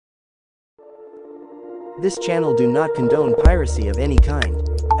This channel do not condone piracy of any kind.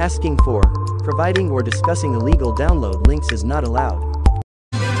 Asking for, providing or discussing illegal download links is not allowed.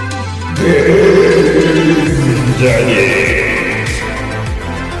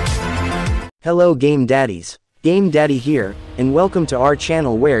 Hello Game Daddies. Game Daddy here, and welcome to our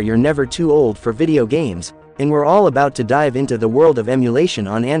channel where you're never too old for video games, and we're all about to dive into the world of emulation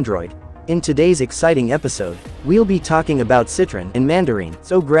on Android. In today's exciting episode, we'll be talking about Citron and Mandarine,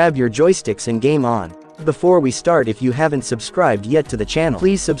 so grab your joysticks and game on. Before we start, if you haven't subscribed yet to the channel,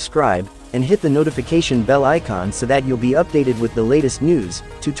 please subscribe, and hit the notification bell icon so that you'll be updated with the latest news,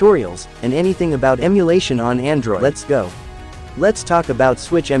 tutorials, and anything about emulation on Android. Let's go. Let's talk about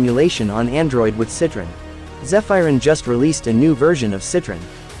Switch emulation on Android with Citron. Zephyrin just released a new version of Citron,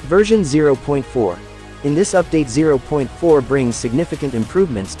 version 0.4. In this update 0.4 brings significant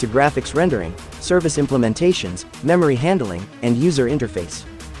improvements to graphics rendering, service implementations, memory handling, and user interface.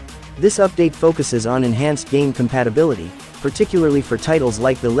 This update focuses on enhanced game compatibility, particularly for titles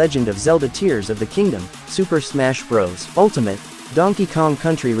like The Legend of Zelda Tears of the Kingdom, Super Smash Bros. Ultimate, Donkey Kong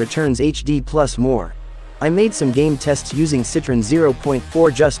Country Returns HD plus more. I made some game tests using Citron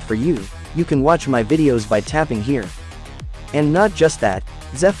 0.4 just for you. You can watch my videos by tapping here. And not just that,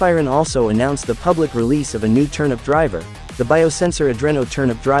 Zephyrin also announced the public release of a new turnip driver, the BioSensor Adreno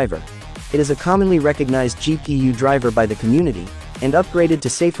turnip driver. It is a commonly recognized GPU driver by the community, and upgraded to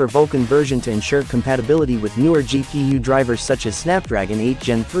safer Vulkan version to ensure compatibility with newer GPU drivers such as Snapdragon 8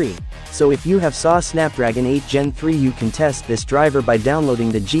 Gen 3. So if you have saw Snapdragon 8 Gen 3, you can test this driver by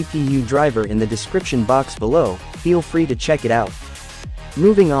downloading the GPU driver in the description box below. Feel free to check it out.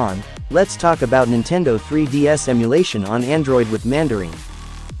 Moving on, let's talk about Nintendo 3DS emulation on Android with Mandarine.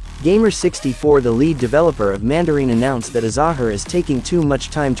 Gamer64, the lead developer of Mandarine, announced that Azahar is taking too much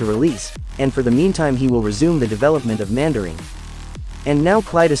time to release, and for the meantime he will resume the development of Mandarine. And now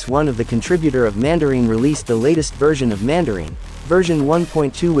Clytus, one of the contributor of Mandarine, released the latest version of Mandarine, version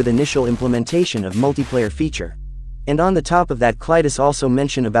 1.2, with initial implementation of multiplayer feature. And on the top of that, Clytus also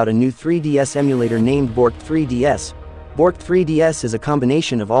mentioned about a new 3DS emulator named Borked 3DS. Borked 3DS is a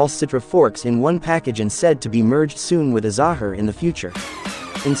combination of all Citra forks in one package and said to be merged soon with Azahar in the future.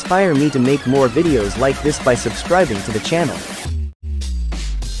 Inspire me to make more videos like this by subscribing to the channel.